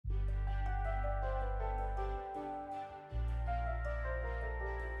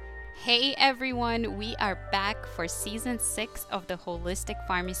Hey everyone, we are back for season 6 of the Holistic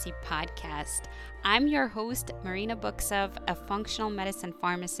Pharmacy podcast. I'm your host, Marina Buksov, a functional medicine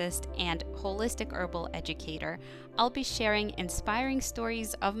pharmacist and holistic herbal educator. I'll be sharing inspiring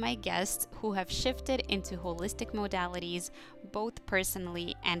stories of my guests who have shifted into holistic modalities, both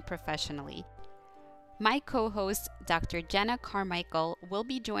personally and professionally. My co host, Dr. Jenna Carmichael, will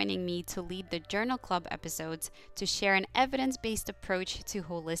be joining me to lead the Journal Club episodes to share an evidence based approach to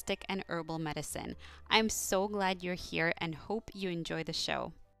holistic and herbal medicine. I'm so glad you're here and hope you enjoy the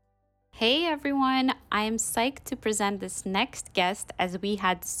show. Hey everyone, I am psyched to present this next guest as we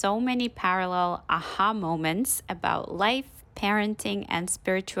had so many parallel aha moments about life, parenting, and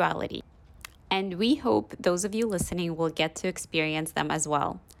spirituality. And we hope those of you listening will get to experience them as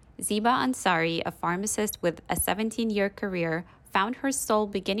well. Ziba Ansari, a pharmacist with a 17-year career, found her soul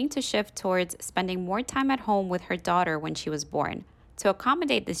beginning to shift towards spending more time at home with her daughter when she was born. To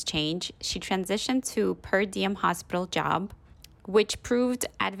accommodate this change, she transitioned to per diem hospital job, which proved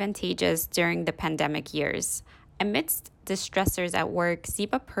advantageous during the pandemic years. Amidst the stressors at work,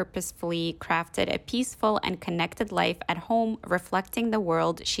 Ziba purposefully crafted a peaceful and connected life at home, reflecting the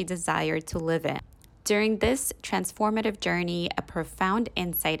world she desired to live in. During this transformative journey, a profound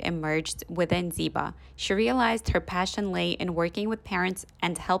insight emerged within Ziba. She realized her passion lay in working with parents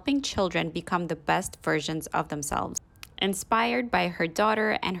and helping children become the best versions of themselves. Inspired by her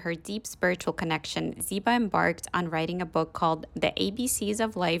daughter and her deep spiritual connection, Ziba embarked on writing a book called The ABCs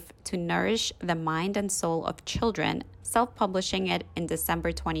of Life to Nourish the Mind and Soul of Children, self-publishing it in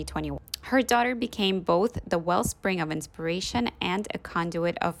December 2021. Her daughter became both the wellspring of inspiration and a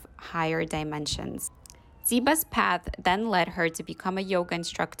conduit of higher dimensions. Ziba's path then led her to become a yoga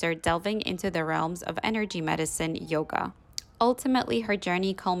instructor, delving into the realms of energy medicine yoga. Ultimately, her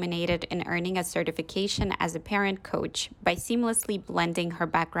journey culminated in earning a certification as a parent coach. By seamlessly blending her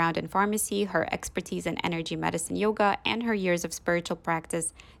background in pharmacy, her expertise in energy medicine yoga, and her years of spiritual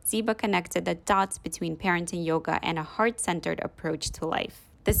practice, Ziba connected the dots between parenting yoga and a heart-centered approach to life.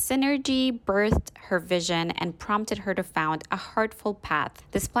 The synergy birthed her vision and prompted her to found a Heartful path.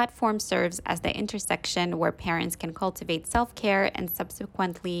 This platform serves as the intersection where parents can cultivate self-care and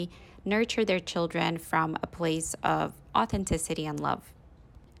subsequently nurture their children from a place of authenticity and love.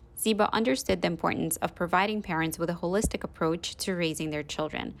 Ziba understood the importance of providing parents with a holistic approach to raising their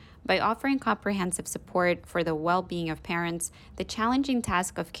children. By offering comprehensive support for the well being of parents, the challenging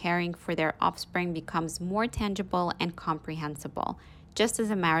task of caring for their offspring becomes more tangible and comprehensible. Just as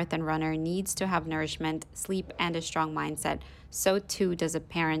a marathon runner needs to have nourishment, sleep, and a strong mindset, so too does a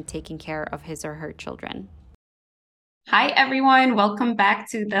parent taking care of his or her children. Hi, everyone. Welcome back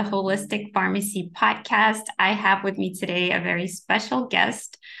to the Holistic Pharmacy podcast. I have with me today a very special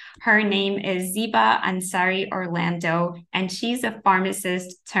guest. Her name is Ziba Ansari-Orlando, and she's a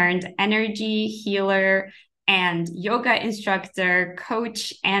pharmacist turned energy healer and yoga instructor,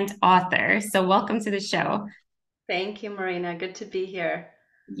 coach, and author. So, welcome to the show. Thank you, Marina. Good to be here.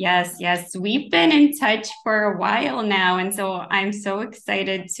 Yes. We've been in touch for a while now. And so I'm so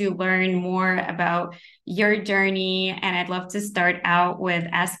excited to learn more about your journey. And I'd love to start out with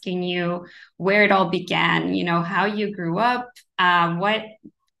asking you where it all began, how you grew up, what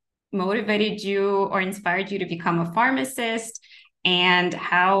motivated you or inspired you to become a pharmacist, and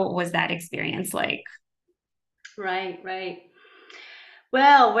how was that experience like? Right.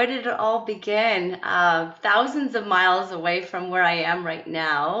 Well, where did it all begin? Thousands of miles away from where I am right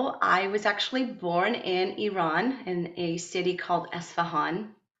now. I was actually born in Iran in a city called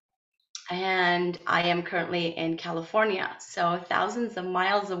Esfahan, and I am currently in California. So thousands of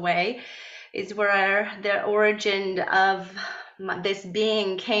miles away is where the origin of this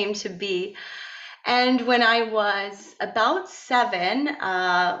being came to be. And when I was about 7,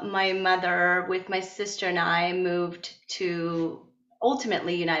 my mother, with my sister and I, moved to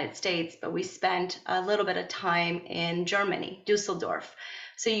ultimately United States, but we spent a little bit of time in Germany, Dusseldorf.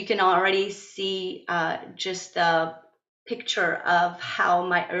 So you can already see just the picture of how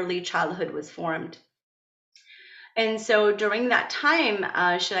my early childhood was formed. And so during that time,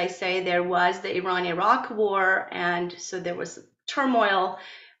 should I say, there was the Iran-Iraq war, and so there was turmoil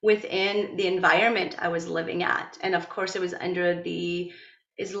within the environment I was living at. And of course, it was under the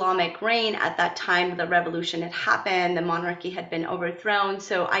Islamic reign at that time. The revolution had happened, the monarchy had been overthrown.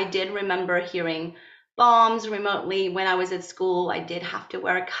 So I did remember hearing bombs remotely when I was at school. I did have to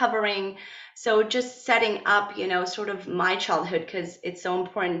wear a covering. So just setting up, sort of my childhood, because it's so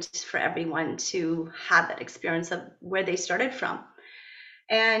important for everyone to have that experience of where they started from.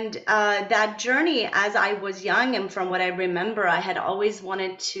 And that journey, as I was young, and from what I remember, I had always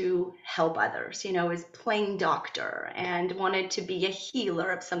wanted to help others, was playing doctor and wanted to be a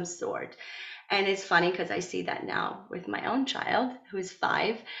healer of some sort. And it's funny because I see that now with my own child who is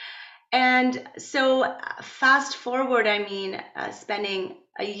 5. And so, fast forward, I mean, spending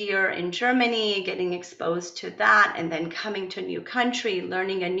a year in Germany, getting exposed to that, and then coming to a new country,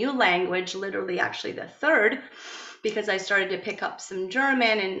 learning a new language, literally, actually, the third, because I started to pick up some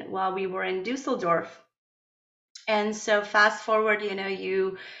German and while we were in Dusseldorf. And so, fast forward,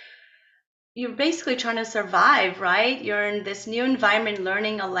 you're basically trying to survive, right? You're in this new environment,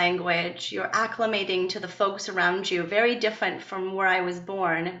 learning a language, you're acclimating to the folks around you, very different from where I was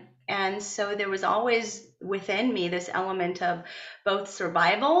born. And so there was always within me this element of both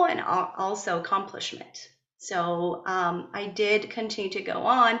survival and also accomplishment. So I did continue to go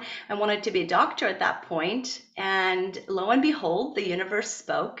on. I wanted to be a doctor at that point, and lo and behold, the universe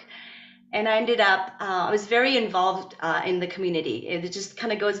spoke. And I ended up, I was very involved in the community. It just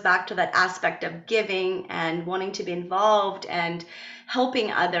kind of goes back to that aspect of giving and wanting to be involved and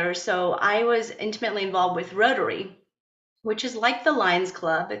helping others. So I was intimately involved with Rotary, which is like the Lions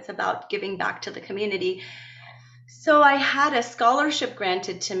Club. It's about giving back to the community. So I had a scholarship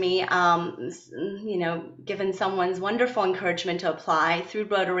granted to me, given someone's wonderful encouragement to apply through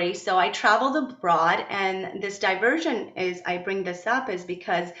Rotary. So I traveled abroad, and this diversion is, I bring this up is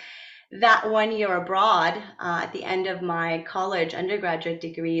because that 1 year abroad at the end of my college undergraduate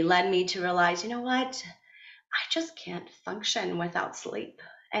degree led me to realize, you know what? I just can't function without sleep.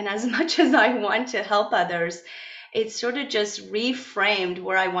 And as much as I want to help others, it sort of just reframed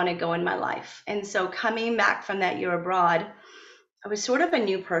where I want to go in my life. And so coming back from that year abroad, I was sort of a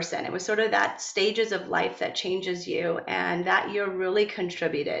new person. It was sort of that stages of life that changes you. And that year really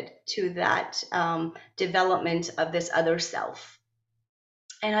contributed to that development of this other self.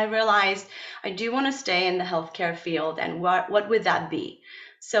 And I realized I do want to stay in the healthcare field, and what would that be?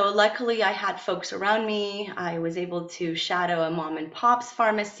 So luckily I had folks around me. I was able to shadow a mom and pop's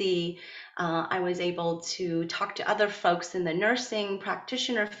pharmacy. I was able to talk to other folks in the nursing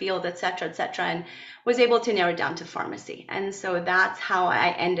practitioner field, et cetera, and was able to narrow it down to pharmacy. And so that's how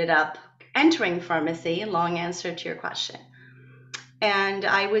I ended up entering pharmacy. Long answer to your question. And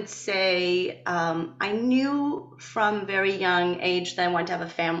I would say I knew from very young age that I wanted to have a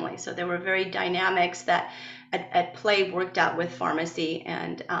family. So there were very dynamics that at play worked out with pharmacy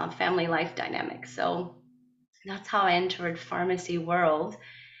and family life dynamics. So that's how I entered pharmacy world.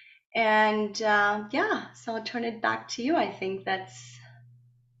 And yeah, so I'll turn it back to you. I think that's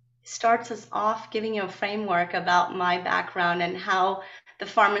starts us off giving you a framework about my background and how the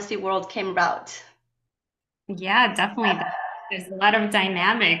pharmacy world came about. Yeah, definitely. There's a lot of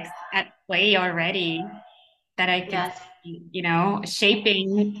dynamics at play already that I could Yes. see,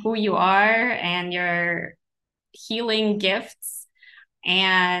 shaping who you are and your healing gifts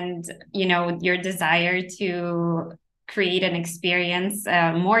and, your desire to create and experience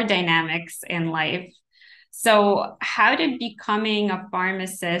more dynamics in life. So, how did becoming a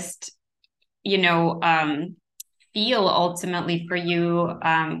pharmacist, you know, um, feel ultimately for you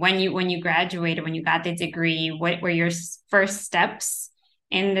when you graduated, when you got the degree? What were your first steps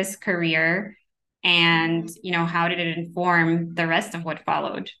in this career, and Mhm. how did it inform the rest of what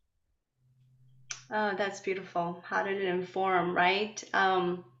followed? Oh, that's beautiful. How did it inform, right?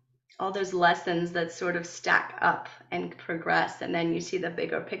 All those lessons that sort of stack up and progress, and then you see the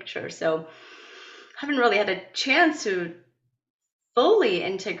bigger picture. So, I haven't really had a chance to fully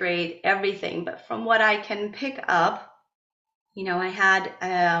integrate everything, but from what I can pick up, I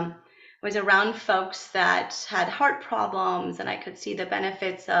had was around folks that had heart problems, and I could see the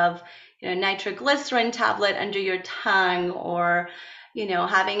benefits of, nitroglycerin tablet under your tongue, or,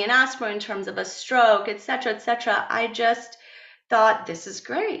 having an aspirin in terms of a stroke, et cetera, et cetera. I just thought this is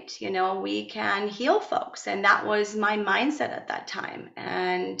great. We can heal folks, and that was my mindset at that time.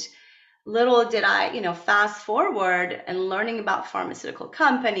 And little did I, fast forward and learning about pharmaceutical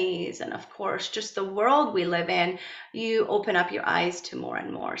companies and of course just the world we live in, you open up your eyes to more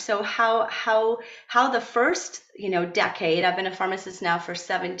and more. So how the first, decade, I've been a pharmacist now for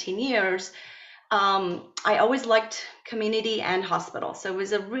 17 years. I always liked community and hospital. So it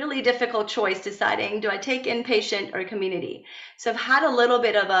was a really difficult choice deciding, do I take inpatient or community? So I've had a little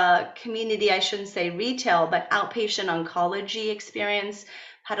bit of a community, I shouldn't say retail, but outpatient oncology experience,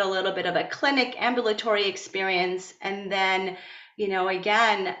 had a little bit of a clinic ambulatory experience. And then,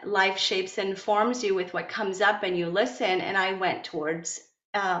 again, life shapes and forms you with what comes up and you listen. And I went towards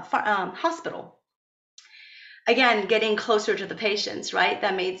hospital. again, getting closer to the patients, right?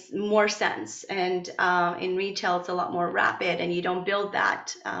 That makes more sense. And in retail, it's a lot more rapid, and you don't build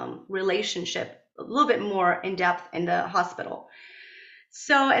that relationship a little bit more in depth in the hospital.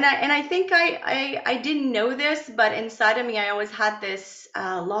 So, and I think I didn't know this, but inside of me, I always had this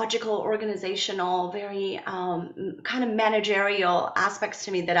logical, organizational, very kind of managerial aspects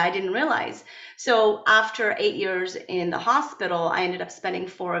to me that I didn't realize. So after 8 years in the hospital, I ended up spending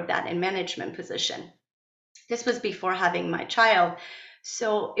 4 of that in management position. This was before having my child.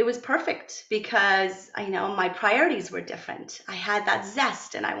 So it was perfect because I know my priorities were different. I had that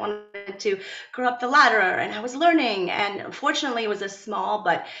zest and I wanted to grow up the ladder, and I was learning. And unfortunately, it was a small,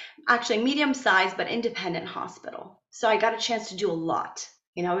 but actually medium sized, but independent hospital. So I got a chance to do a lot.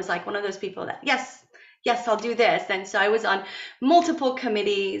 I was like one of those people that, yes, yes, I'll do this. And so I was on multiple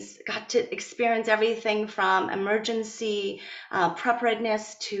committees, got to experience everything from emergency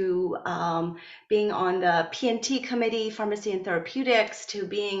preparedness to being on the P&T committee, pharmacy and therapeutics, to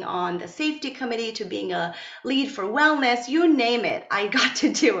being on the safety committee, to being a lead for wellness, you name it, I got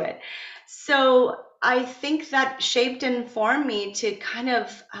to do it. So I think that shaped and formed me to kind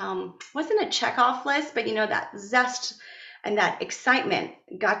of, wasn't a checkoff list, but that zest and that excitement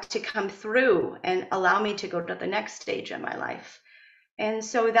got to come through and allow me to go to the next stage in my life. And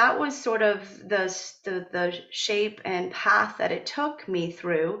so that was sort of the shape and path that it took me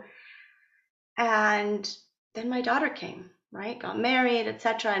through. And then my daughter came, right? Got married,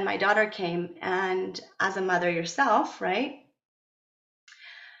 etc. And my daughter came. And as a mother yourself, right?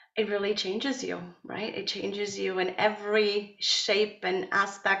 It really changes you, right? It changes you in every shape and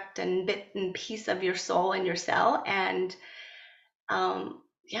aspect and bit and piece of your soul and your cell. And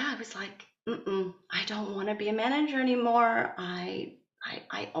yeah, I was like, I don't want to be a manager anymore. I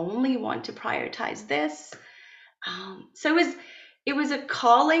only want to prioritize this. So it was a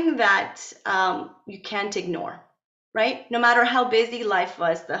calling that you can't ignore, right? No matter how busy life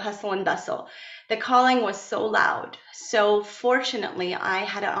was, the hustle and bustle, the calling was so loud. So fortunately, I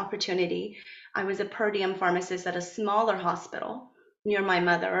had an opportunity. I was a per diem pharmacist at a smaller hospital near my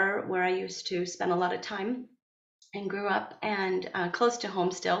mother, where I used to spend a lot of time and grew up, and close to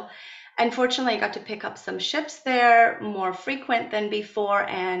home still. And fortunately, I got to pick up some shifts there more frequent than before,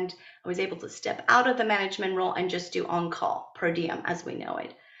 and I was able to step out of the management role and just do on call per diem as we know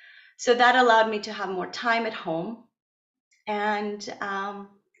it. So that allowed me to have more time at home. And I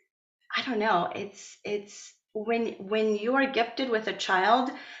don't know, it's when you are gifted with a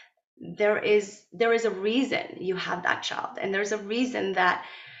child, there is a reason you have that child, and there's a reason that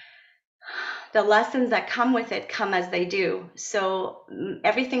the lessons that come with it come as they do. So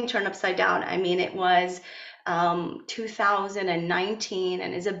everything turned upside down. I mean, it was 2019,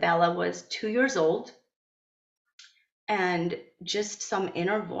 and Isabella was 2 years old, and just some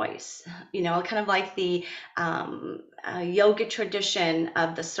inner voice, kind of like the yoga tradition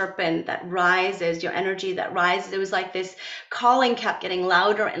of the serpent that rises, your energy that rises. It was like this calling kept getting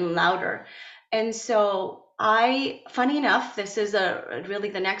louder and louder. And so funny enough, this is really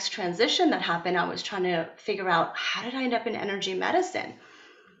the next transition that happened. I was trying to figure out, how did I end up in energy medicine?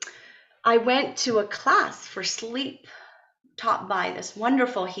 I went to a class for sleep taught by this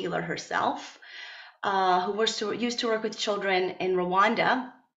wonderful healer herself, who used to work with children in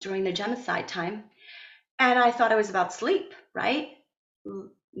Rwanda during the genocide time. And I thought it was about sleep, right?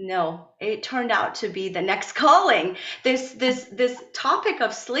 No, it turned out to be the next calling. This topic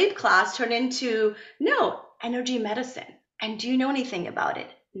of sleep class turned into, no, energy medicine. And do you know anything about it?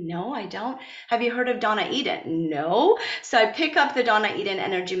 No, I don't. Have you heard of Donna Eden? No. So I pick up the Donna Eden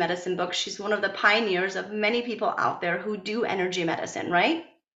energy medicine book. She's one of the pioneers of many people out there who do energy medicine, right?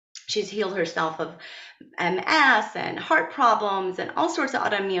 She's healed herself of MS and heart problems and all sorts of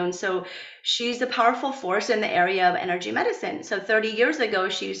autoimmune. So she's a powerful force in the area of energy medicine. So 30 years ago,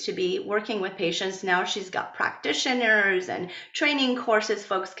 she used to be working with patients. Now she's got practitioners and training courses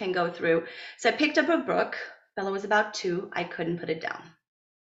folks can go through. So I picked up a book. Bella was about 2. I couldn't put it down.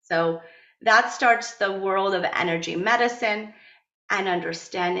 So that starts the world of energy medicine and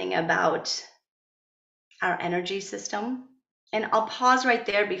understanding about our energy system. And I'll pause right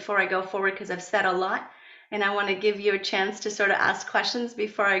there before I go forward, because I've said a lot, and I want to give you a chance to sort of ask questions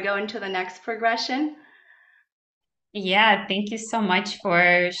before I go into the next progression. Yeah, thank you so much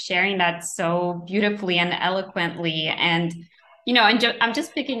for sharing that so beautifully and eloquently. And, I'm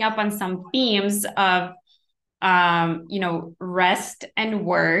just picking up on some themes of, rest and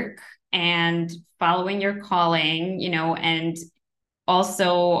work and following your calling, and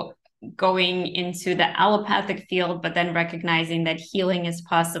also going into the allopathic field, but then recognizing that healing is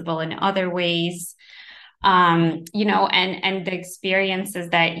possible in other ways. and the experiences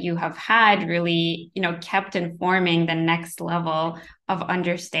that you have had really, kept informing the next level of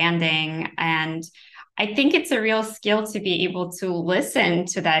understanding. And I think it's a real skill to be able to listen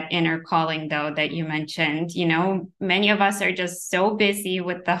to that inner calling, though, that you mentioned. Many of us are just so busy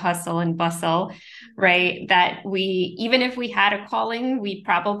with the hustle and bustle, right? That even if we had a calling, we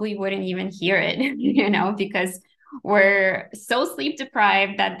probably wouldn't even hear it, because we're so sleep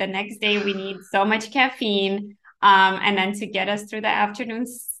deprived that the next day we need so much caffeine, and then to get us through the afternoon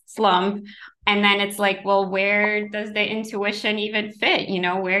slump. And then it's like, well, where does the intuition even fit?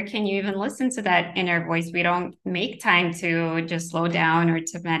 Where can you even listen to that inner voice? We don't make time to just slow down or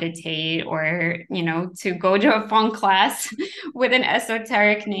to meditate or, to go to a fun class with an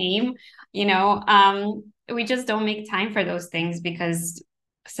esoteric name. We just don't make time for those things because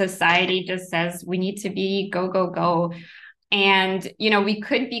society just says we need to be go, go, go. And, we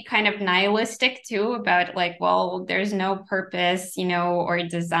could be kind of nihilistic too about like, well, there's no purpose, or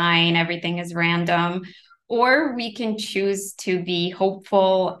design, everything is random. Or we can choose to be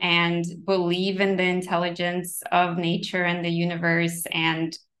hopeful and believe in the intelligence of nature and the universe,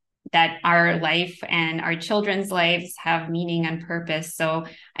 and that our life and our children's lives have meaning and purpose. So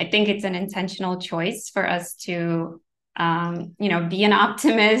I think it's an intentional choice for us to, be an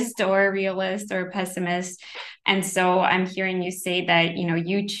optimist or a realist or a pessimist. And so I'm hearing you say that,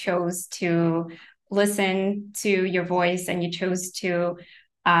 you chose to listen to your voice, and you chose to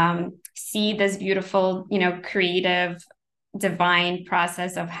see this beautiful, creative, divine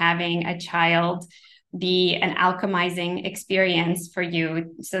process of having a child be an alchemizing experience for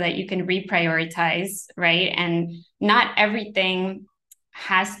you so that you can reprioritize, right? And not everything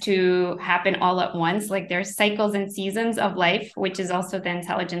has to happen all at once. Like there's cycles and seasons of life, which is also the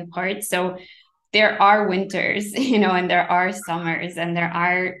intelligent part. So there are winters, and there are summers, and there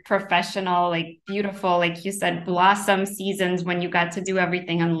are professional, like beautiful, like you said, blossom seasons when you got to do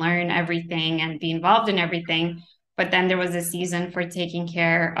everything and learn everything and be involved in everything. But then there was a season for taking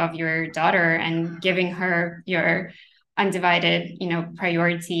care of your daughter and giving her your undivided,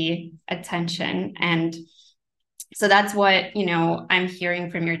 priority attention. And so that's what, I'm hearing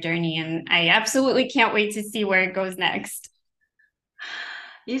from your journey. And I absolutely can't wait to see where it goes next.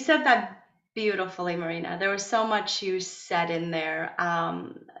 You said that beautifully, Marina. There was so much you said in there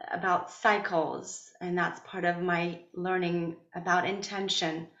about cycles, and that's part of my learning about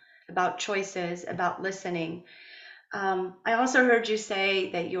intention, about choices, about listening. I also heard you say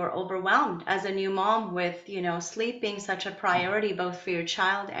that you're overwhelmed as a new mom with, sleep being such a priority both for your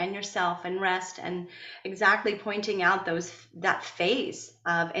child and yourself, and rest, and exactly pointing out that phase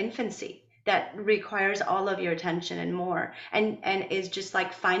of infancy that requires all of your attention and more, and is just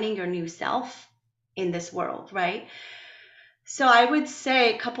like finding your new self in this world, right? So I would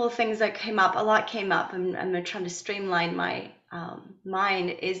say a couple of things that came up. A lot came up. I'm trying to streamline my mind.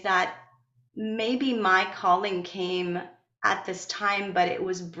 Is that maybe my calling came at this time, but it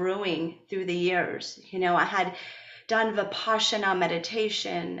was brewing through the years. I had done Vipassana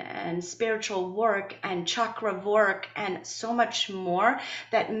meditation and spiritual work and chakra work and so much more,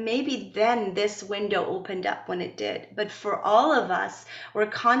 that maybe then this window opened up when it did. But for all of us, we're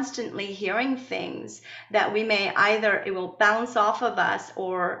constantly hearing things that we may either, it will bounce off of us,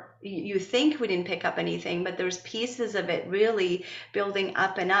 or you think we didn't pick up anything, but there's pieces of it really building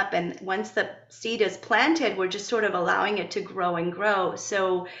up and up. And once the seed is planted, we're just sort of allowing it to grow and grow.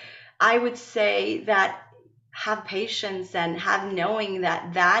 So I would say that have patience and have knowing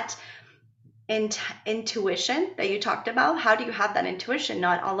that intuition that you talked about. How do you have that intuition?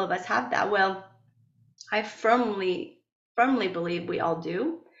 Not all of us have that. Well, I firmly believe we all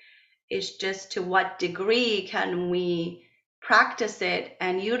do. It's just to what degree can we practice it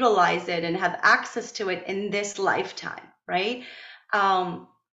and utilize it and have access to it in this lifetime, right? Um,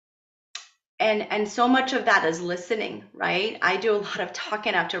 and so much of that is listening, right? I do a lot of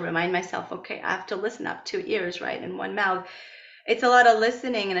talking. I have to remind myself, okay, I have to listen. Up 2 ears, right, and one mouth. It's a lot of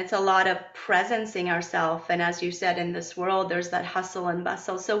listening, and it's a lot of presencing ourselves. And as you said, in this world, there's that hustle and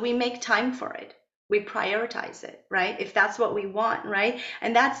bustle. So we make time for it. We prioritize it, right? If that's what we want, right?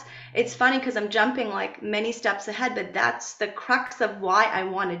 And it's funny because I'm jumping like many steps ahead, but that's the crux of why I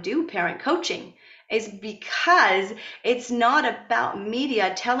want to do parent coaching, is because it's not about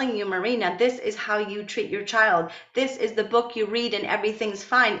media telling you, Marina, this is how you treat your child. This is the book you read and everything's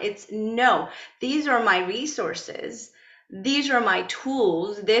fine. It's no, these are my resources. These are my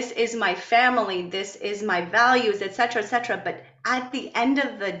tools. This is my family. This is my values, etc., etc. But at the end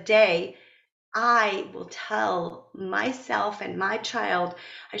of the day, I will tell myself and my child,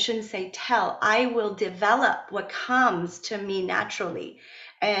 I shouldn't say tell, I will develop what comes to me naturally.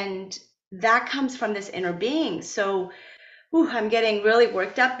 And that comes from this inner being. So I'm getting really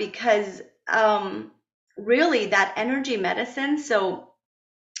worked up because really that energy medicine. So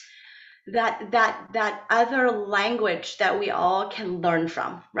that other language that we all can learn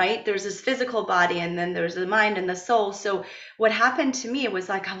from, right? There's this physical body, and then there's the mind and the soul. So what happened to me, it was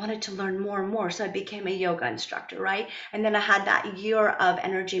like I wanted to learn more and more, so I became a yoga instructor, right? And then I had that year of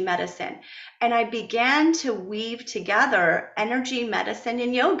energy medicine, and I began to weave together energy medicine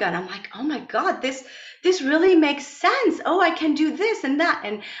and yoga, and I'm like, oh my god, this really makes sense. Oh, I can do this and that.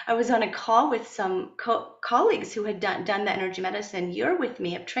 And I was on a call with some colleagues who had done the energy medicine year with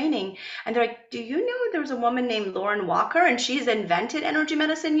me of training, and they're like, do you know there's a woman named Lauren Walker, and she's invented energy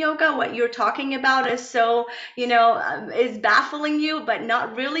medicine yoga? What you're talking about is so, is baffling you, but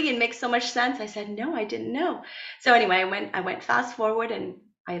not really, and makes so much sense. I said, no, I didn't know. So anyway, I went fast forward, and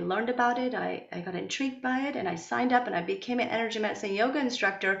I learned about it. I got intrigued by it, and I signed up, and I became an energy medicine yoga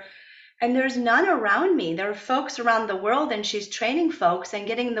instructor. And there's none around me. There are folks around the world, and she's training folks and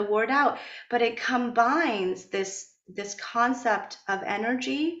getting the word out. But it combines this concept of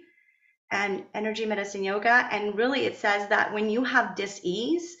energy and energy medicine yoga. And really, it says that when you have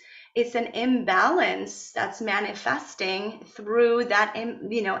dis-ease, it's an imbalance that's manifesting through that,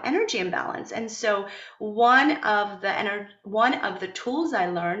 energy imbalance. And so one of the tools I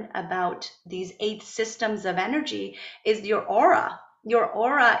learned about these 8 systems of energy is your aura. Your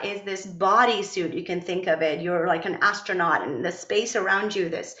aura is this bodysuit. You can think of it. You're like an astronaut, and the space around you,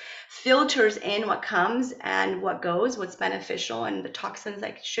 this filters in what comes and what goes, what's beneficial, and the toxins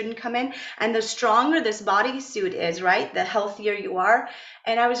that shouldn't come in. And the stronger this bodysuit is, right, the healthier you are.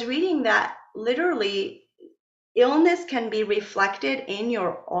 And I was reading that literally illness can be reflected in your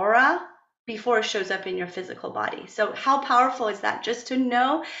aura before it shows up in your physical body. So how powerful is that, just to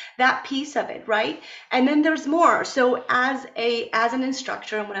know that piece of it, right? And then there's more. So as an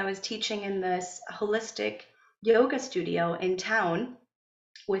instructor, and when I was teaching in this holistic yoga studio in town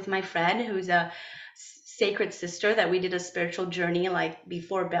with my friend who's a sacred sister, that we did a spiritual journey like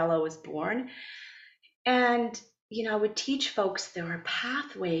before Bella was born. And I would teach folks there are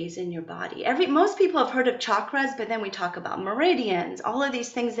pathways in your body. Most people have heard of chakras, but then we talk about meridians, all of these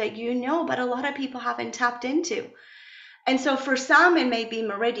things that but a lot of people haven't tapped into. And so for some, it may be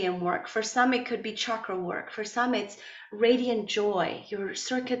meridian work. For some, it could be chakra work. For some, it's radiant joy, your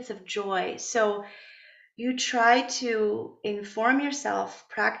circuits of joy. So you try to inform yourself,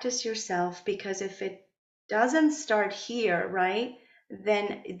 practice yourself, because if it doesn't start here, right,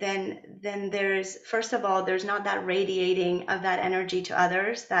 then there's, first of all, there's not that radiating of that energy to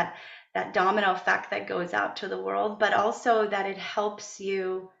others, that domino effect that goes out to the world, but also that it helps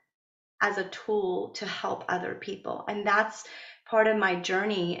you as a tool to help other people. And that's part of my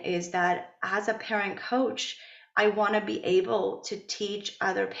journey, is that as a parent coach, I want to be able to teach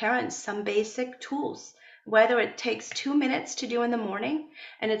other parents some basic tools, whether it takes 2 minutes to do in the morning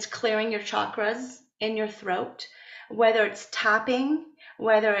and it's clearing your chakras in your throat, whether it's tapping,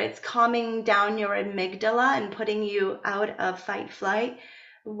 whether it's calming down your amygdala and putting you out of fight flight,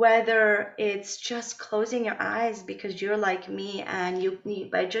 whether it's just closing your eyes because you're like me, and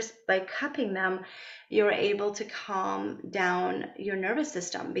by cupping them, you're able to calm down your nervous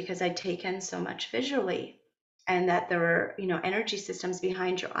system, because I take in so much visually, and that there are energy systems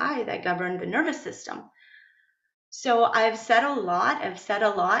behind your eye that govern the nervous system. So I've said a lot,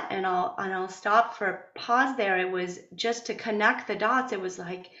 and I'll stop for a pause there. It was just to connect the dots. It was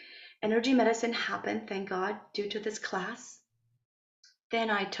like energy medicine happened, thank God, due to this class. Then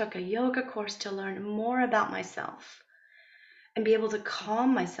I took a yoga course to learn more about myself and be able to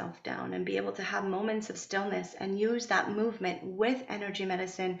calm myself down and be able to have moments of stillness and use that movement with energy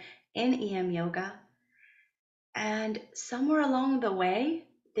medicine in EM yoga. And somewhere along the way,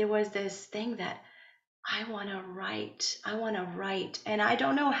 there was this thing that I want to write. I want to write. And I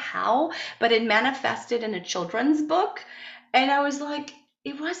don't know how, but it manifested in a children's book. And I was like,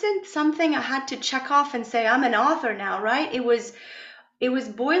 it wasn't something I had to check off and say, I'm an author now, right? It was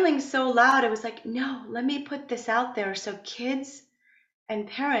boiling so loud. It was like, no, let me put this out there so kids and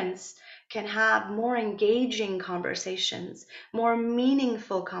parents can have more engaging conversations, more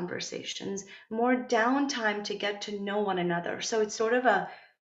meaningful conversations, more downtime to get to know one another. So it's sort of a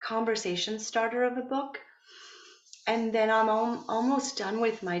conversation starter of a book. And then I'm almost done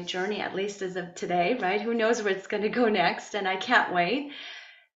with my journey, at least as of today, right? Who knows where it's going to go next? And I can't wait.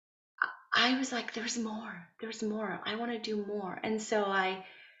 I was like, there's more. I want to do more. And so I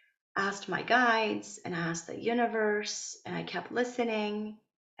asked my guides, and I asked the universe, and I kept listening.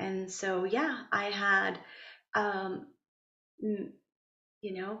 And so, yeah, I had, um,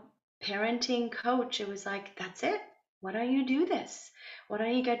 parenting coach. It was like, that's it. why don't you do this? Why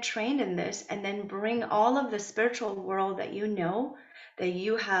don't you get trained in this and then bring all of the spiritual world that you know, that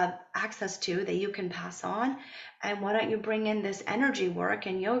you have access to, that you can pass on? And why don't you bring in this energy work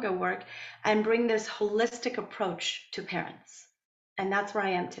and yoga work and bring this holistic approach to parents? And that's where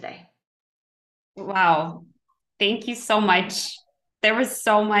I am today. Wow. Thank you so much. There was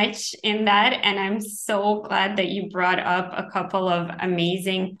so much in that, and I'm so glad that you brought up a couple of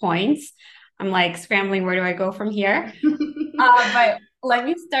amazing points. I'm like scrambling, where do I go from here? But let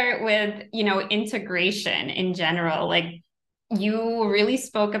me start with, integration in general. Like you really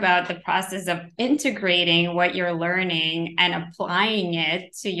spoke about the process of integrating what you're learning and applying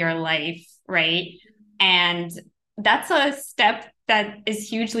it to your life, right? And that's a step that is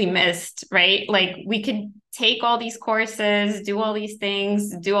hugely missed, right? Like we could take all these courses, do all these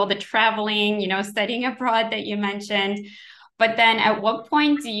things, do all the traveling, studying abroad that you mentioned. But then at what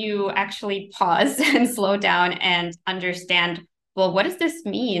point do you actually pause and slow down and understand, well, what does this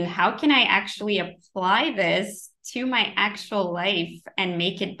mean? How can I actually apply this to my actual life and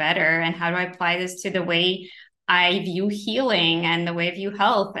make it better? And how do I apply this to the way I view healing and the way I view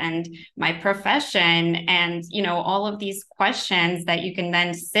health and my profession and, all of these questions that you can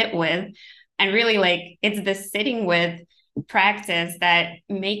then sit with and really like it's the sitting with practice that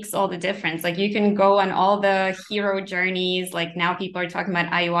makes all the difference. Like you can go on all the hero journeys. Like now people are talking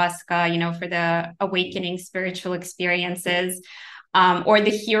about ayahuasca, for the awakening spiritual experiences, or the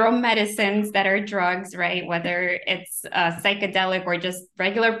hero medicines that are drugs, right? Whether it's psychedelic or just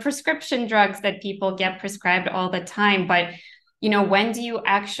regular prescription drugs that people get prescribed all the time. But, when do you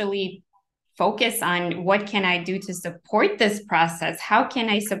actually focus on what can I do to support this process? How can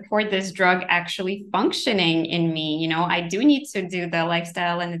I support this drug actually functioning in me? I do need to do the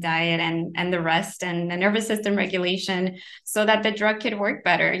lifestyle and the diet and the rest and the nervous system regulation so that the drug could work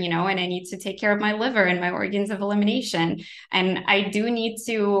better, and I need to take care of my liver and my organs of elimination. And I do need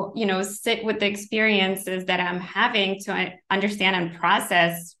to, sit with the experiences that I'm having to understand and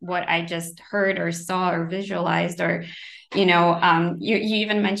process what I just heard or saw or visualized or you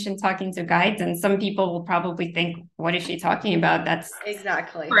even mentioned talking to guides, and some people will probably think, what is she talking about? That's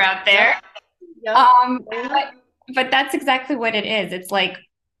Exactly. we're out Yep. there. Yep. But that's exactly what it is. It's like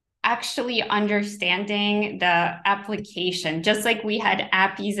actually understanding the application, just like we had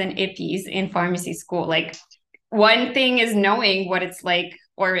appies and ippies in pharmacy school. Like one thing is knowing what it's like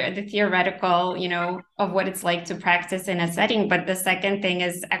or the theoretical, of what it's like to practice in a setting. But the second thing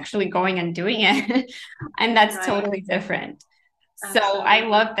is actually going and doing it. And that's Right. totally different. So I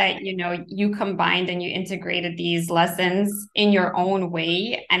Absolutely. love that, you combined and you integrated these lessons in your own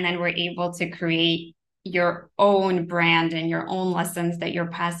way, and then were able to create your own brand and your own lessons that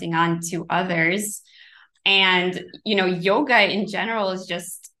you're passing on to others. And, yoga in general is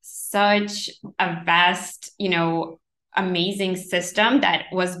just such a vast, amazing system that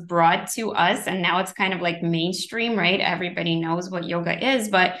was brought to us. And now it's kind of like mainstream, right? Everybody knows what yoga is,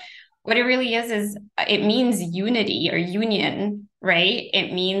 but what it really is it means unity or union, right?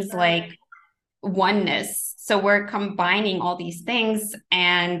 It means Right. like oneness. So we're combining all these things.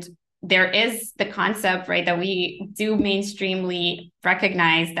 And there is the concept, right, that we do mainstreamly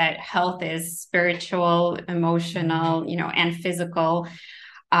recognize that health is spiritual, emotional, and physical,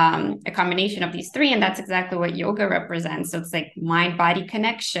 a combination of these three. And that's exactly what yoga represents. So it's like mind body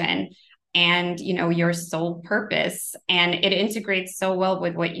connection and your soul purpose, and it integrates so well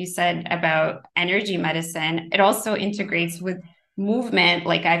with what you said about energy medicine. It also integrates with movement.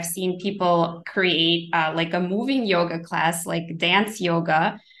 Like I've seen people create like a moving yoga class, like dance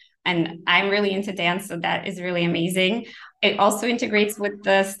yoga, and I'm really into dance, so that is really amazing. It also integrates with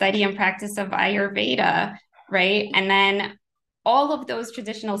the study and practice of Ayurveda, right? And then all of those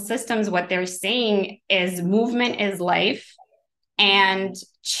traditional systems, what they're saying is movement is life and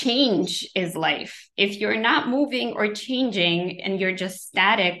change is life. If you're not moving or changing and you're just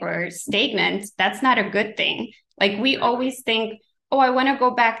static or stagnant, that's not a good thing. Like we always think, oh, I want to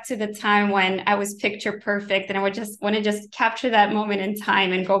go back to the time when I was picture perfect and I would just want to just capture that moment in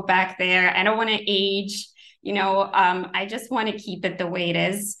time and go back there. I don't want to age, I just want to keep it the way it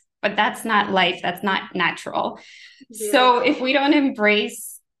is. But that's not life. That's not natural. So if Beautiful. we don't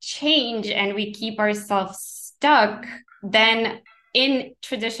embrace change and we keep ourselves stuck, then in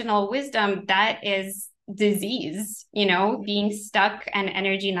traditional wisdom, that is disease. Being stuck and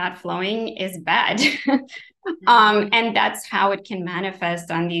energy not flowing is bad. And that's how it can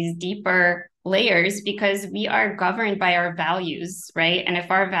manifest on these deeper layers because we are governed by our values, right? And if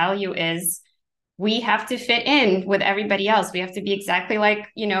our value is we have to fit in with everybody else, we have to be exactly like,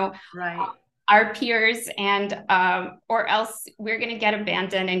 Right. our peers, and or else we're going to get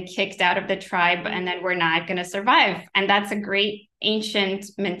abandoned and kicked out of the tribe, and then we're not going to survive. And that's a great ancient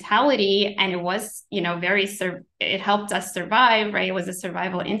mentality, and it was, it helped us survive, right? It was a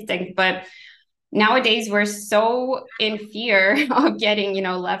survival instinct. But nowadays we're so in fear of getting,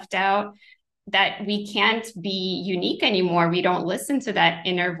 left out, that we can't be unique anymore. We don't listen to that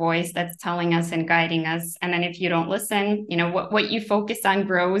inner voice that's telling us and guiding us. And then if you don't listen, what you focus on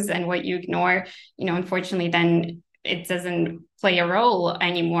grows, and what you ignore, unfortunately, then it doesn't play a role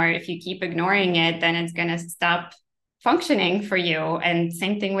anymore. If you keep ignoring it, then it's going to stop functioning for you. And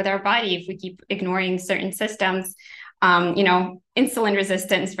same thing with our body. If we keep ignoring certain systems, insulin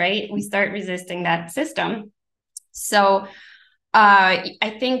resistance, right? We start resisting that system. So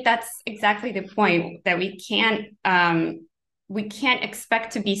I think that's exactly the point, that we can't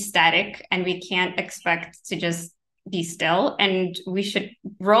expect to be static, and we can't expect to just be still, and we should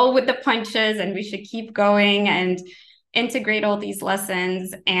roll with the punches, and we should keep going and integrate all these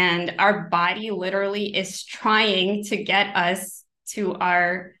lessons. And our body literally is trying to get us to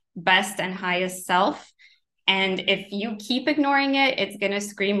our best and highest self. And if you keep ignoring it, it's going to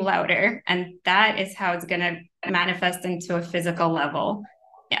scream louder. And that is how it's going to manifest into a physical level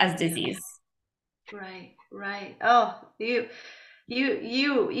as disease. Right, right. Oh, you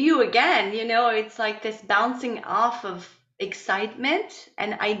again, it's like this bouncing off of excitement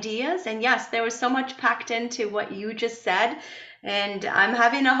and ideas. And yes, there was so much packed into what you just said. And I'm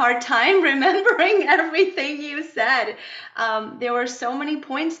having a hard time remembering everything you said. There were so many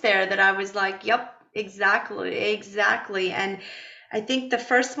points there that I was like, yep, exactly, exactly. And I think the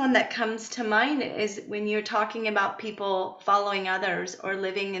first one that comes to mind is when you're talking about people following others or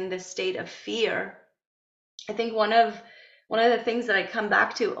living in this state of fear. I think one of the things that I come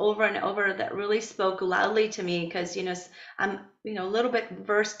back to over and over that really spoke loudly to me, because I'm a little bit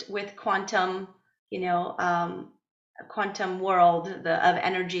versed with quantum, quantum world of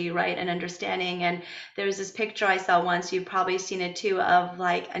energy, right, and understanding. And there's this picture I saw once, you've probably seen it too, of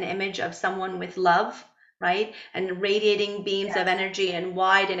like an image of someone with love, right, and radiating beams of energy, and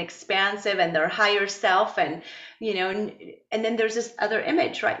wide and expansive, and their higher self. And and then there's this other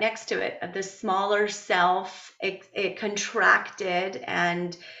image right next to it of the smaller self, it contracted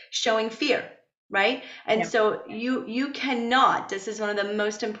and showing fear, right? And so you cannot, this is one of the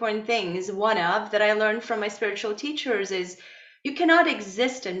most important things, one of that I learned from my spiritual teachers, is you cannot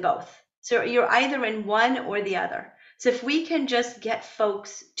exist in both. So you're either in one or the other. So if we can just get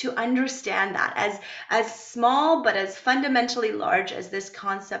folks to understand that, as small but as fundamentally large as this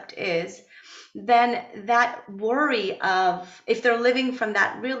concept is, then that worry of, if they're living from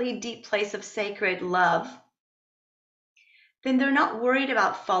that really deep place of sacred love, then they're not worried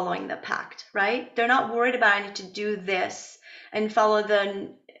about following the pact, right? They're not worried about, I need to do this and follow the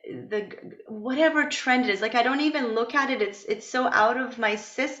whatever trend it is. Like, I don't even look at it. It's so out of my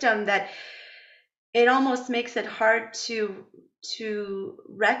system that it almost makes it hard to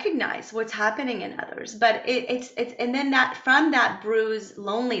recognize what's happening in others. But it's and then that, from that, brews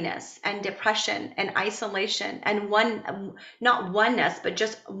loneliness and depression and isolation and not oneness, but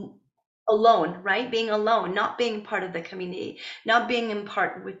just alone, right? Being alone, not being part of the community, not being in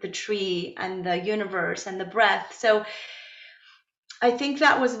part with the tree and the universe and the breath. So I think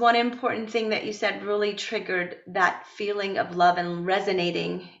that was one important thing that you said, really triggered that feeling of love and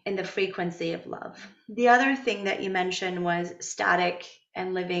resonating in the frequency of love. The other thing that you mentioned was static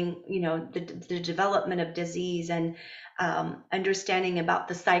and living, the development of disease, and understanding about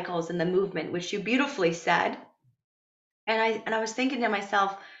the cycles and the movement, which you beautifully said. And I was thinking to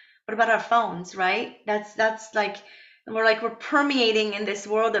myself, what about our phones, right? That's like, we're permeating in this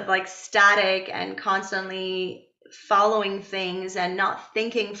world of like static and constantly following things and not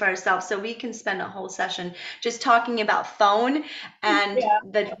thinking for ourselves. So we can spend a whole session just talking about phone and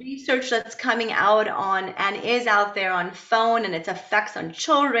the research that's coming out on and is out there on phone, and its effects on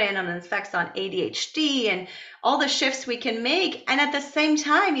children and its effects on ADHD and all the shifts we can make. And at the same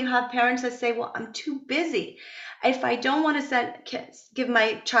time, you have parents that say, well, I'm too busy. If I don't want to give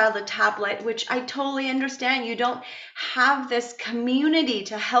my child a tablet, which I totally understand, you don't have this community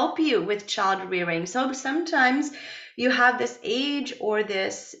to help you with child rearing. So sometimes you have this age or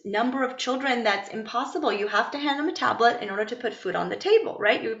this number of children that's impossible. You have to hand them a tablet in order to put food on the table,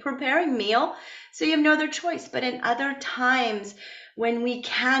 right? You're preparing meal, so you have no other choice. But in other times, when we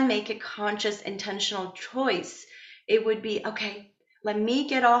can make a conscious, intentional choice, it would be, okay, let me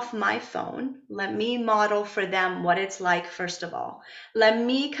get off my phone. Let me model for them what it's like, first of all. Let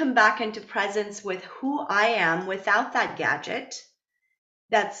me come back into presence with who I am without that gadget.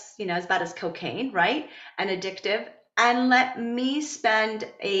 That's, as bad as cocaine, right? And addictive. and let me spend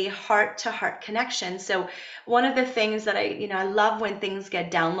a heart to heart connection. So one of the things that I love when things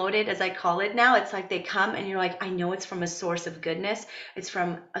get downloaded, as I call it now, it's like they come and you're like, I know it's from a source of goodness. It's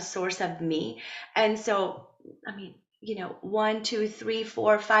from a source of me. And so, I mean, 1, 2, 3,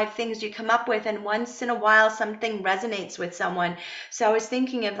 4, 5 things you come up with, and once in a while something resonates with someone. So I was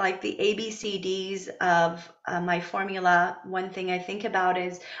thinking of like the ABCDs of my formula. One thing I think about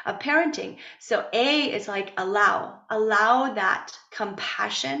is of parenting. So A is like allow that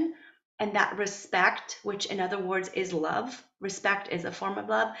compassion and that respect, which in other words is love. Respect is a form of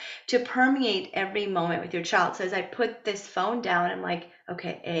love, to permeate every moment with your child. So as I put this phone down, I'm like,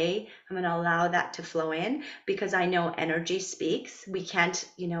 okay, I'm going to allow that to flow in, because I know energy speaks. We can't,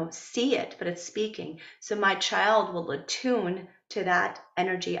 see it, but it's speaking. So my child will attune to that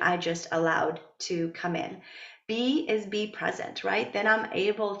energy I just allowed to come in. B is be present, right? Then I'm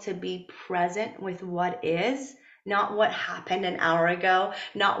able to be present with what is, not what happened an hour ago,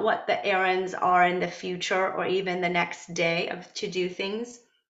 not what the errands are in the future or even the next day of to do things.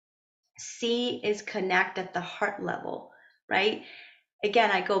 C is connect at the heart level, right? Again,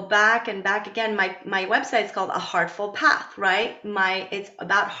 I go back and back again. My website is called A Heartful Path, right? It's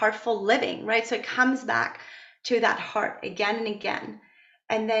about heartful living, right? So it comes back to that heart again and again.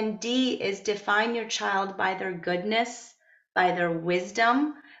 And then D is define your child by their goodness, by their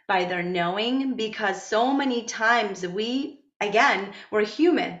wisdom, by their knowing, because so many times we're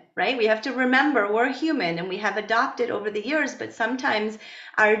human, right? We have to remember we're human and we have adopted over the years, but sometimes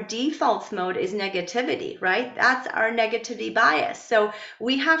our default mode is negativity, right? That's our negativity bias. So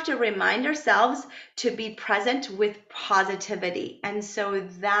we have to remind ourselves to be present with positivity. And so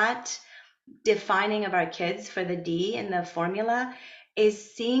that defining of our kids for the D in the formula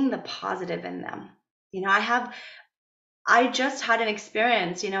is seeing the positive in them. I just had an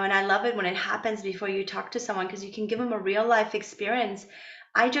experience, and I love it when it happens before you talk to someone, because you can give them a real life experience.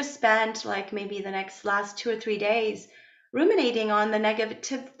 I just spent like maybe the last 2 or 3 days ruminating on the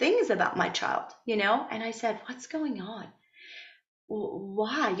negative things about my child, and I said, what's going on?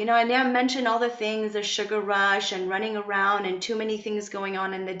 Why? I now mentioned all the things, the sugar rush and running around and too many things going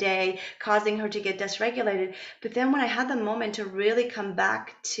on in the day, causing her to get dysregulated. But then when I had the moment to really come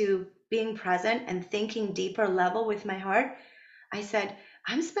back to being present and thinking deeper level with my heart, I said,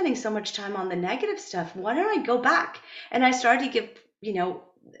 I'm spending so much time on the negative stuff. Why don't I go back? And I started to give,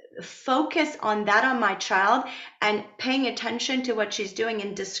 focus on that on my child, and paying attention to what she's doing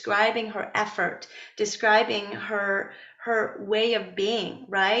and describing her effort, describing her way of being,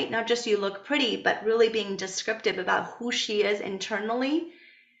 right? Not just you look pretty, but really being descriptive about who she is internally.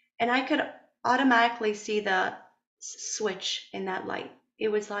 And I could automatically see the switch in that light.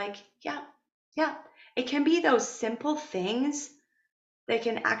 It was like, yeah, it can be those simple things that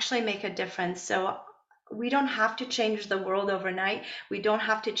can actually make a difference. So we don't have to change the world overnight. We don't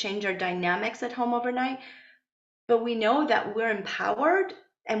have to change our dynamics at home overnight, but we know that we're empowered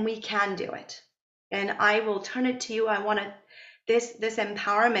and we can do it. And I will turn it to you. I want to this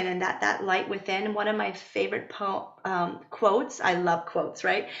empowerment and that light within. One of my favorite quotes. I love quotes,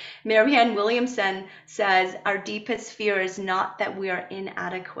 right? Marianne Williamson says, "Our deepest fear is not that we are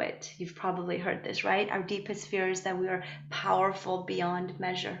inadequate." You've probably heard this, right? Our deepest fear is that we are powerful beyond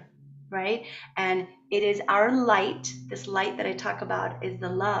measure, right? And it is our light. This light that I talk about is the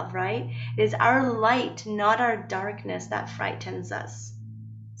love, right? It is our light, not our darkness, that frightens us.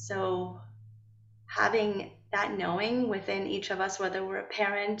 So having that knowing within each of us, whether we're a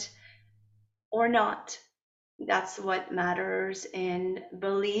parent or not, that's what matters in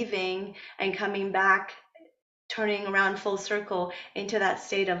believing and coming back, turning around full circle into that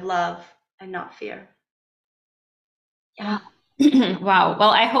state of love and not fear. Yeah. Wow.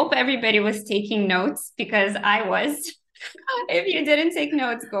 Well, I hope everybody was taking notes, because I was. If you didn't take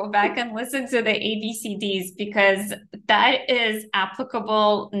notes, go back and listen to the ABCDs, because that is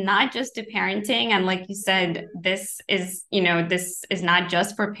applicable not just to parenting. And like you said, this is not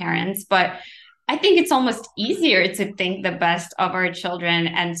just for parents, but I think it's almost easier to think the best of our children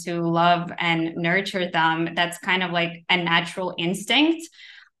and to love and nurture them. That's kind of like a natural instinct.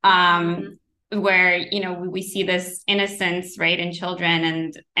 Where we see this innocence, right, in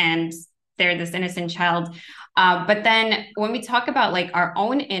children, and they're this innocent child, but then when we talk about like our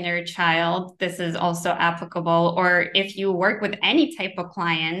own inner child, this is also applicable. Or if you work with any type of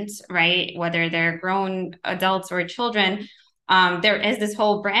client, right, whether they're grown adults or children, there is this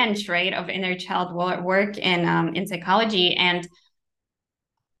whole branch, right, of inner child work in psychology. And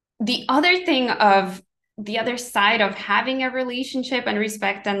the other side of having a relationship and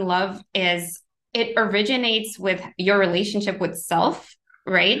respect and love is it originates with your relationship with self,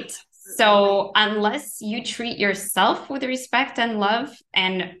 right? So unless you treat yourself with respect and love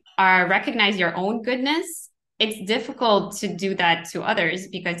and recognize your own goodness, it's difficult to do that to others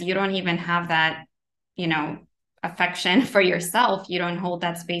because you don't even have that, you know, affection for yourself. You don't hold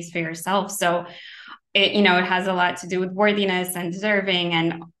that space for yourself. So it has a lot to do with worthiness and deserving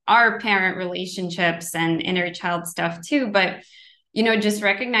and our parent relationships and inner child stuff too. But, just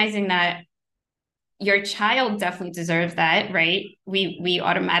recognizing that your child definitely deserves that, right? We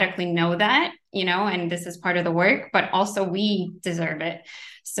automatically know that, and this is part of the work, but also we deserve it.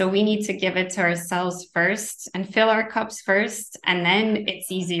 So we need to give it to ourselves first and fill our cups first, and then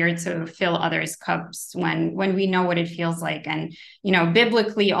it's easier to fill others' cups when we know what it feels like. And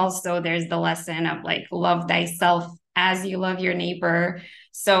biblically also there's the lesson of like love thyself as you love your neighbor.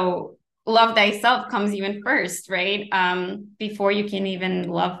 So love thyself comes even first, right? Before you can even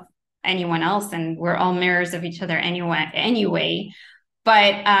love anyone else, and we're all mirrors of each other anyway.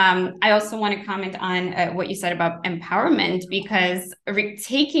 But I also want to comment on what you said about empowerment, because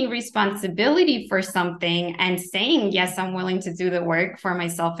taking responsibility for something and saying, yes, I'm willing to do the work for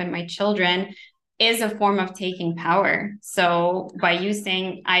myself and my children is a form of taking power. So by you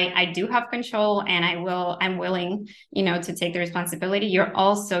saying, I do have control and I'm willing, to take the responsibility, you're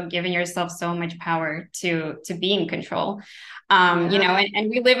also giving yourself so much power to be in control. And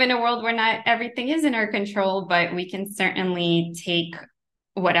we live in a world where not everything is in our control, but we can certainly take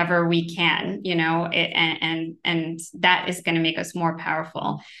whatever we can, and that is going to make us more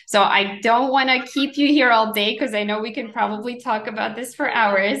powerful. So I don't want to keep you here all day because I know we can probably talk about this for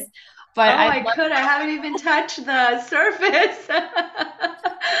hours, but Oh, I could. I haven't even touched the surface.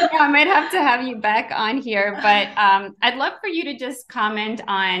 I might have to have you back on here, but I'd love for you to just comment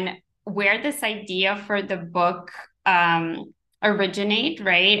on where this idea for the book originate,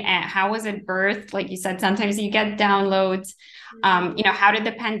 right? And how was it birthed? Like you said, sometimes you get downloads. How did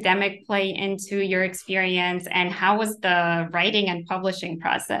the pandemic play into your experience, and how was the writing and publishing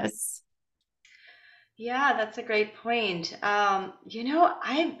process? Yeah, that's a great point. I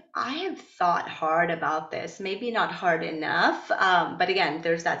have thought hard about this. Maybe not hard enough. But again,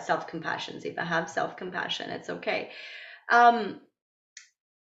 there's that self-compassion. Ziba, have self-compassion. It's okay. Um,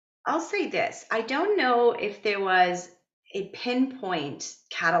 I'll say this. I don't know if there was a pinpoint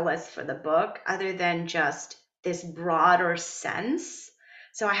catalyst for the book other than just this broader sense.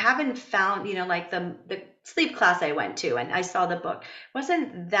 So I haven't found, like the sleep class I went to and I saw the book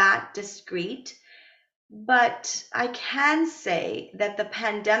wasn't that discreet. But I can say that the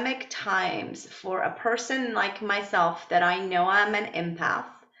pandemic times for a person like myself, that I know I'm an empath,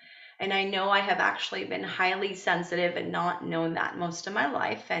 and I know I have actually been highly sensitive and not known that most of my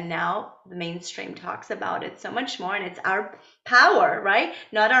life. And now the mainstream talks about it so much more, and it's our power, right?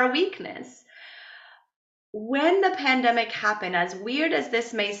 Not our weakness. When the pandemic happened, as weird as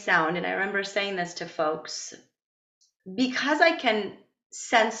this may sound, and I remember saying this to folks, because I can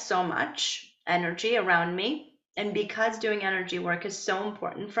sense so much energy around me, and because doing energy work is so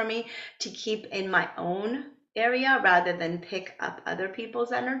important for me to keep in my own area rather than pick up other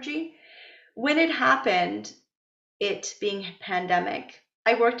people's energy, when it happened, it being pandemic,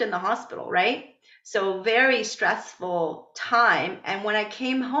 I worked in the hospital, right? So very stressful time. And when I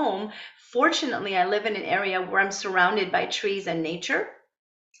came home, fortunately, I live in an area where I'm surrounded by trees and nature.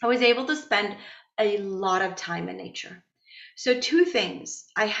 I was able to spend a lot of time in nature. So, two things: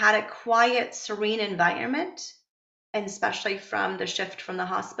 I had a quiet, serene environment, and especially from the shift from the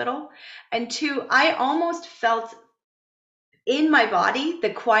hospital. And two, I almost felt in my body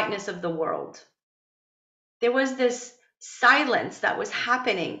the quietness of the world. There was this silence that was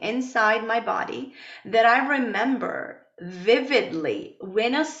happening inside my body that I remember vividly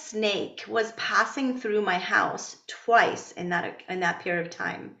when a snake was passing through my house twice in that period of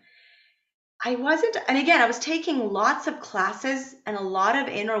time. I wasn't, and again, I was taking lots of classes and a lot of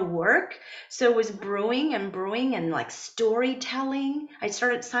inner work. So it was brewing and brewing and like storytelling. I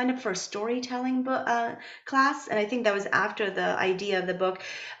started signed up for a storytelling book class, and I think that was after the idea of the book.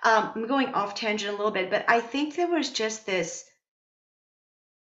 I'm going off tangent a little bit, but I think there was just this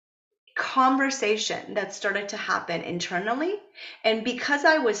conversation that started to happen internally. And because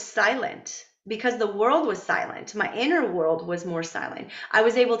I was silent, because the world was silent, my inner world was more silent, I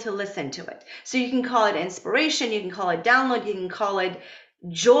was able to listen to it. So you can call it inspiration, you can call it download, you can call it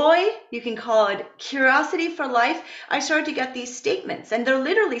joy, you can call it curiosity for life. I started to get these statements, and they're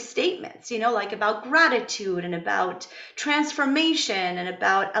literally statements, like about gratitude and about transformation and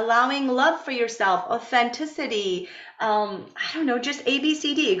about allowing love for yourself, authenticity. I don't know, just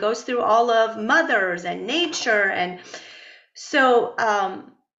ABCD. It goes through all of mothers and nature. And so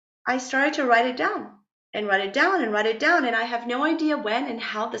I started to write it down. and write it down and write it down. And I have no idea when and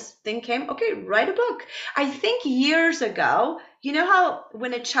how this thing came. Okay, write a book. I think years ago, you know how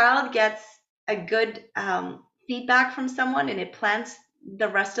when a child gets a good feedback from someone and it plants the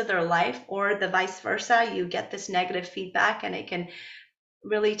rest of their life, or the vice versa, you get this negative feedback and it can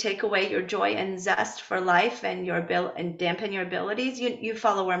really take away your joy and zest for life and your ability and dampen your abilities. You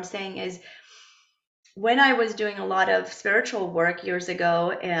follow what I'm saying is when I was doing a lot of spiritual work years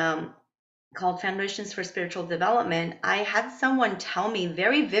ago, called Foundations for Spiritual Development, I had someone tell me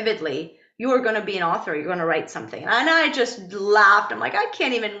very vividly, you are going to be an author, you're going to write something. And I just laughed. I'm like, I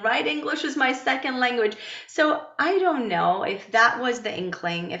can't even write. English is my second language. So I don't know if that was the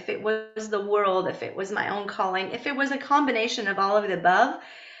inkling, if it was the world, if it was my own calling, if it was a combination of all of the above.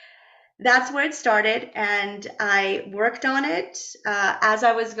 That's where it started, and I worked on it as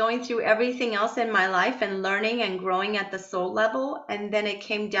I was going through everything else in my life and learning and growing at the soul level. And then it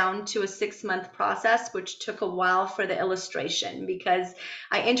came down to a 6-month process, which took a while for the illustration, because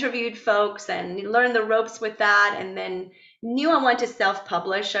I interviewed folks and learned the ropes with that, and then knew I wanted to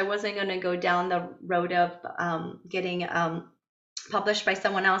self-publish. I wasn't going to go down the road of getting published by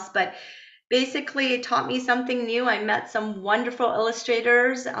someone else, but basically it taught me something new. I met some wonderful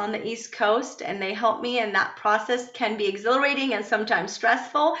illustrators on the East Coast, and they helped me, and that process can be exhilarating and sometimes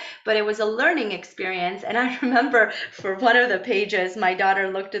stressful, but it was a learning experience. And I remember for one of the pages, my daughter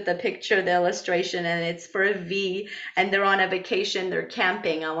looked at the picture, the illustration, and it's for a V, and they're on a vacation, they're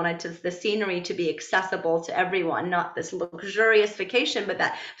camping. I wanted the scenery to be accessible to everyone, not this luxurious vacation, but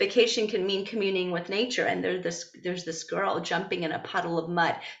that vacation can mean communing with nature. And there's this girl jumping in a puddle of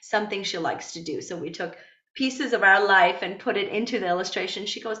mud, something she likes to do. So we took pieces of our life and put it into the illustration.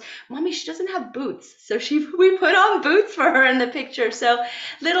 She goes, Mommy, she doesn't have boots. So we put on boots for her in the picture. So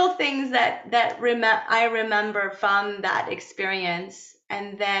little things that I remember from that experience.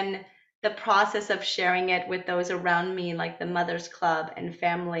 And then the process of sharing it with those around me, like the Mothers Club and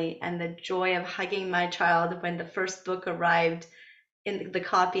family, and the joy of hugging my child when the first book arrived in the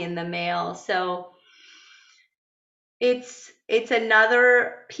copy in the mail. So it's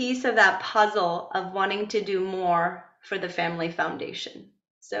another piece of that puzzle of wanting to do more for the family foundation.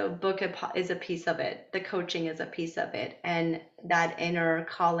 So book is a piece of it, the coaching is a piece of it, and that inner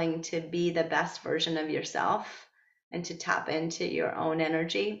calling to be the best version of yourself and to tap into your own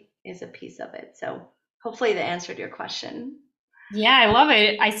energy is a piece of it. So hopefully that answered your question. Yeah, I love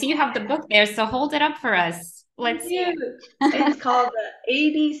it. I see you have the book there, so hold it up for us. Thank Let's see it. you. It's called the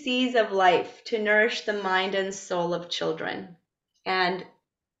ABCs of Life to Nourish the Mind and Soul of Children. And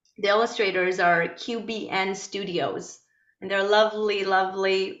the illustrators are QBN Studios, and they're lovely,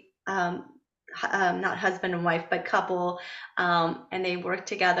 lovely, not husband and wife, but couple. And they work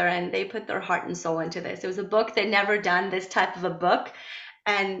together and they put their heart and soul into this. It was a book they'd never done this type of a book,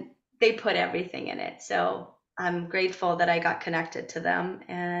 and they put everything in it. So I'm grateful that I got connected to them.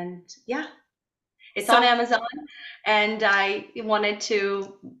 And yeah, it's on So Amazon, and I wanted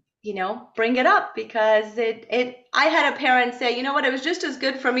to, bring it up because I had a parent say, you know what, it was just as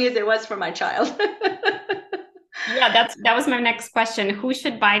good for me as it was for my child. yeah, that was my next question. Who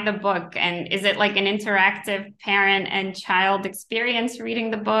should buy the book? And is it like an interactive parent and child experience reading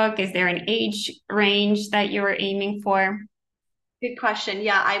the book? Is there an age range that you were aiming for? Good question.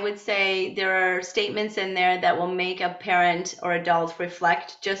 Yeah, I would say there are statements in there that will make a parent or adult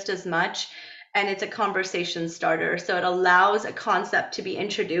reflect just as much. And it's a conversation starter. So it allows a concept to be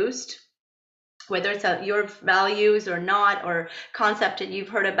introduced, whether it's your values or not, or concept that you've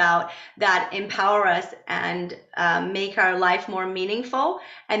heard about that empower us and make our life more meaningful.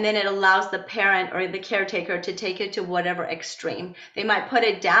 And then it allows the parent or the caretaker to take it to whatever extreme. They might put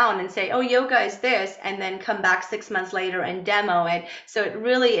it down and say, oh, yoga is this, and then come back 6 months later and demo it. So it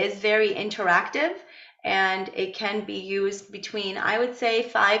really is very interactive. And it can be used between, I would say,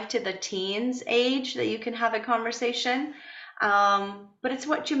 5 to the teens age that you can have a conversation. But it's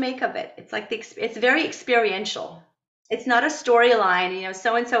what you make of it. It's like it's very experiential. It's not a storyline,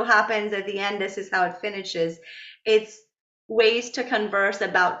 so and so happens at the end, this is how it finishes. It's ways to converse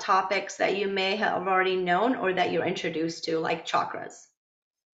about topics that you may have already known or that you're introduced to, like chakras.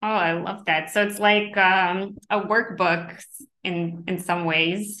 Oh, I love that. So it's like a workbook in some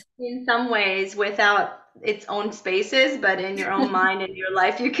ways. In some ways, without its own spaces, but in your own mind and your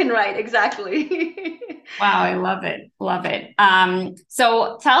life, you can write exactly. Wow, I love it. Love it.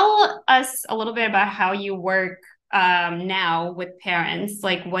 So tell us a little bit about how you work now with parents,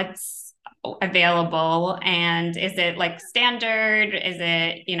 like what's available, and is it like standard? Is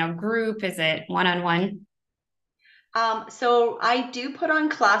it, group? Is it one-on-one? So I do put on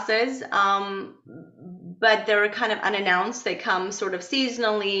classes, but they're kind of unannounced. They come sort of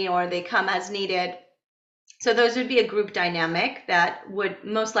seasonally or they come as needed. So those would be a group dynamic that would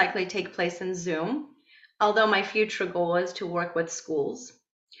most likely take place in Zoom, although my future goal is to work with schools.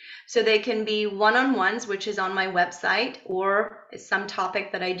 So they can be one-on-ones, which is on my website, or some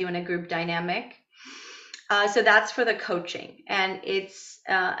topic that I do in a group dynamic. So that's for the coaching, and it's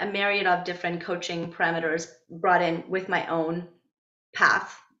a myriad of different coaching parameters brought in with my own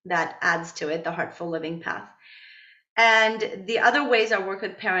path that adds to it, the Heartful Living path. And the other ways I work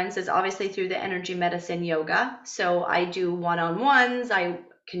with parents is obviously through the energy medicine yoga. So I do one-on-ones. I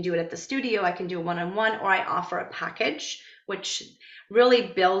can do it at the studio. I can do a one-on-one, or I offer a package, which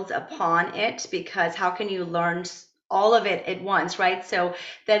really builds upon it, because how can you learn all of it at once, right? So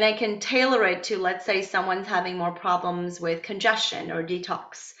then I can tailor it to, let's say someone's having more problems with congestion or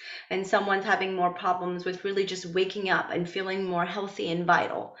detox, and someone's having more problems with really just waking up and feeling more healthy and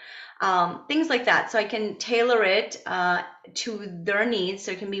vital. Things like that. So I can tailor it to their needs.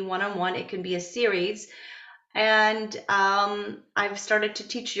 So it can be one-on-one, it can be a series. And I've started to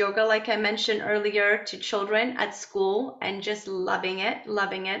teach yoga, like I mentioned earlier, to children at school, and just loving it,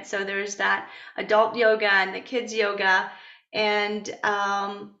 loving it. So there's that adult yoga and the kids yoga. And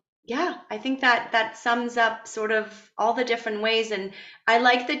yeah, I think that sums up sort of all the different ways. And I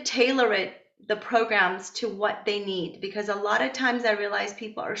like to tailor it, the programs, to what they need, because a lot of times I realize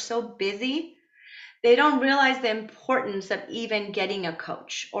people are so busy, they don't realize the importance of even getting a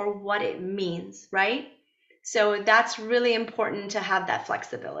coach or what it means, right? So that's really important to have that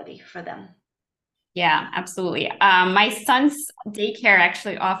flexibility for them. Yeah, absolutely. My son's daycare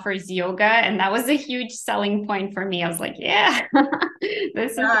actually offers yoga, and that was a huge selling point for me. I was like, yeah,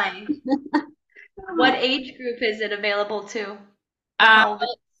 this is. Nice. What age group is it available to? For Um, how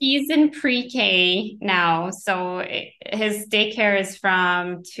old? he's in pre-K now, so his daycare is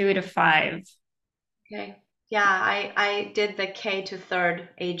from 2 to 5. Okay. Yeah, I did the K to third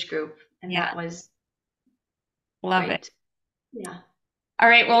age group, and Yeah, that was love it. great. Yeah. All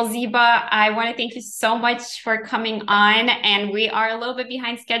right, well, Ziba, I want to thank you so much for coming on. And we are a little bit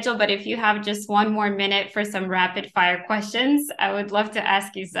behind schedule, but if you have just one more minute for some rapid fire questions, I would love to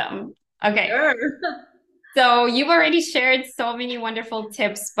ask you some. Okay, Sure. so you've already shared so many wonderful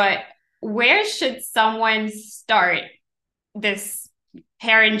tips, but where should someone start this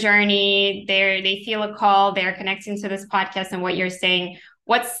parent journey? They feel a call, they're connecting to this podcast and what you're saying.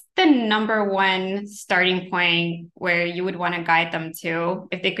 What's the number one starting point where you would want to guide them to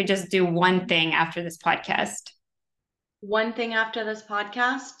if they could just do one thing after this podcast? One thing after this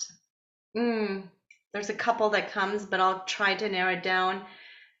podcast? There's a couple that comes, but I'll try to narrow it down.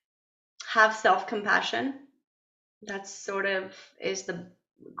 Have self-compassion. That sort of is the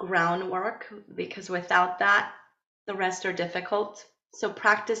groundwork, because without that, the rest are difficult. So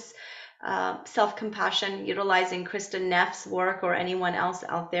practice self-compassion, utilizing Kristen Neff's work or anyone else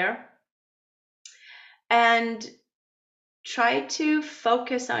out there, and try to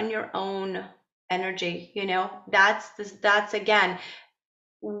focus on your own energy. That's again,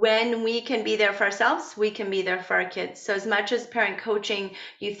 when we can be there for ourselves, we can be there for our kids. So as much as parent coaching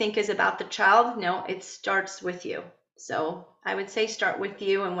you think is about the child, no, it starts with you. So I would say start with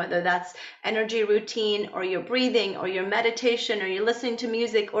you, and whether that's energy routine, or your breathing, or your meditation, or you're listening to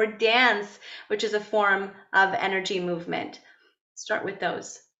music, or dance, which is a form of energy movement. Start with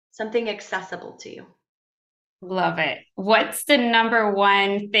those. Something accessible to you. Love it. What's the number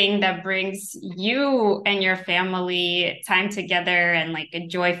one thing that brings you and your family time together and like a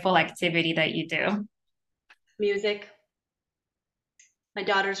joyful activity that you do? Music. My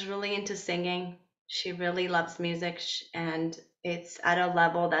daughter's really into singing. She really loves music, and it's at a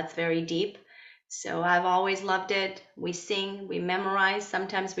level that's very deep. So I've always loved it. We sing, we memorize,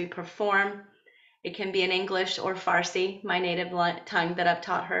 sometimes we perform. It can be in English or Farsi, my native tongue that I've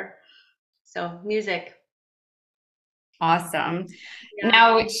taught her. So music. Awesome. Yeah.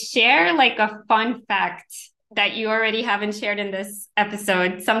 Now, share like a fun fact that you already haven't shared in this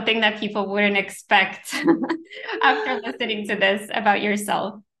episode, something that people wouldn't expect after listening to this about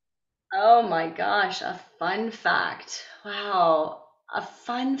yourself. Oh my gosh, a fun fact. Wow. A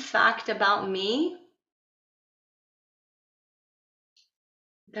fun fact about me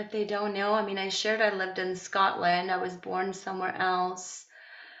that they don't know. I mean, I shared I lived in Scotland. I was born somewhere else.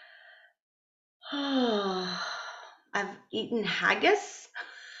 I've eaten haggis,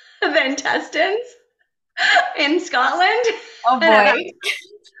 the intestines, in Scotland. Oh And boy.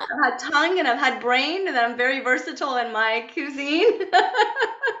 I've had tongue, and I've had brain, and I'm very versatile in my cuisine.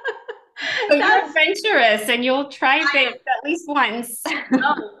 So you're That's adventurous and you'll try things at least once.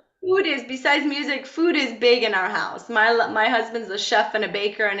 Oh, food is, besides music, food is big in our house. My husband's a chef and a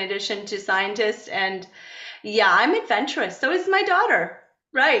baker in addition to scientist, and yeah, I'm adventurous. So is my daughter.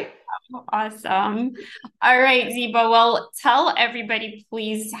 Right. Awesome. All right, Ziba. Well, tell everybody,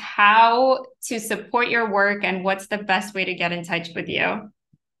 please, how to support your work and what's the best way to get in touch with you.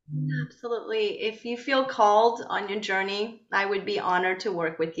 Absolutely. If you feel called on your journey, I would be honored to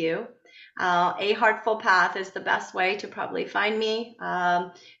work with you. A Heartful Path is the best way to probably find me.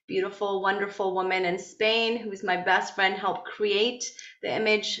 Beautiful, wonderful woman in Spain who's my best friend helped create the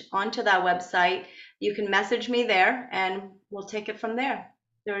image onto that website. You can message me there and we'll take it from there.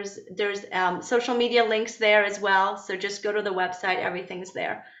 There's social media links there as well. So just go to the website, everything's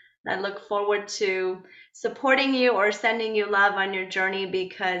there. And I look forward to supporting you or sending you love on your journey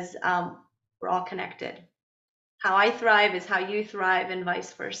because we're all connected. How I thrive is how you thrive, and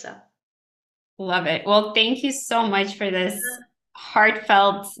vice versa. Love it. Well, thank you so much for this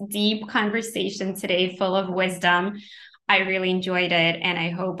heartfelt, deep conversation today, full of wisdom. I really enjoyed it, and I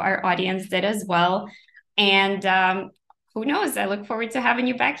hope our audience did as well. And who knows? I look forward to having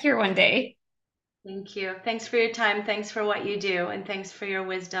you back here one day. Thank you. Thanks for your time. Thanks for what you do. And thanks for your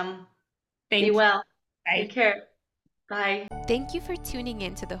wisdom. Be Thank you. well. Take Bye. care. Bye. Thank you for tuning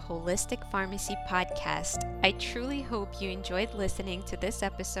in to the Holistic Pharmacy Podcast. I truly hope you enjoyed listening to this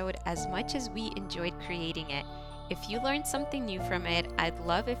episode as much as we enjoyed creating it. If you learned something new from it, I'd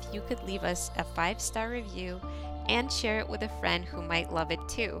love if you could leave us a 5-star review and share it with a friend who might love it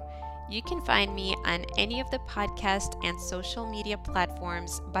too. You can find me on any of the podcast and social media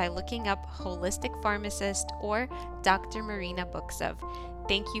platforms by looking up Holistic Pharmacist or Dr. Marina Books of.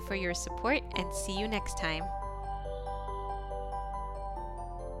 Thank you for your support and see you next time.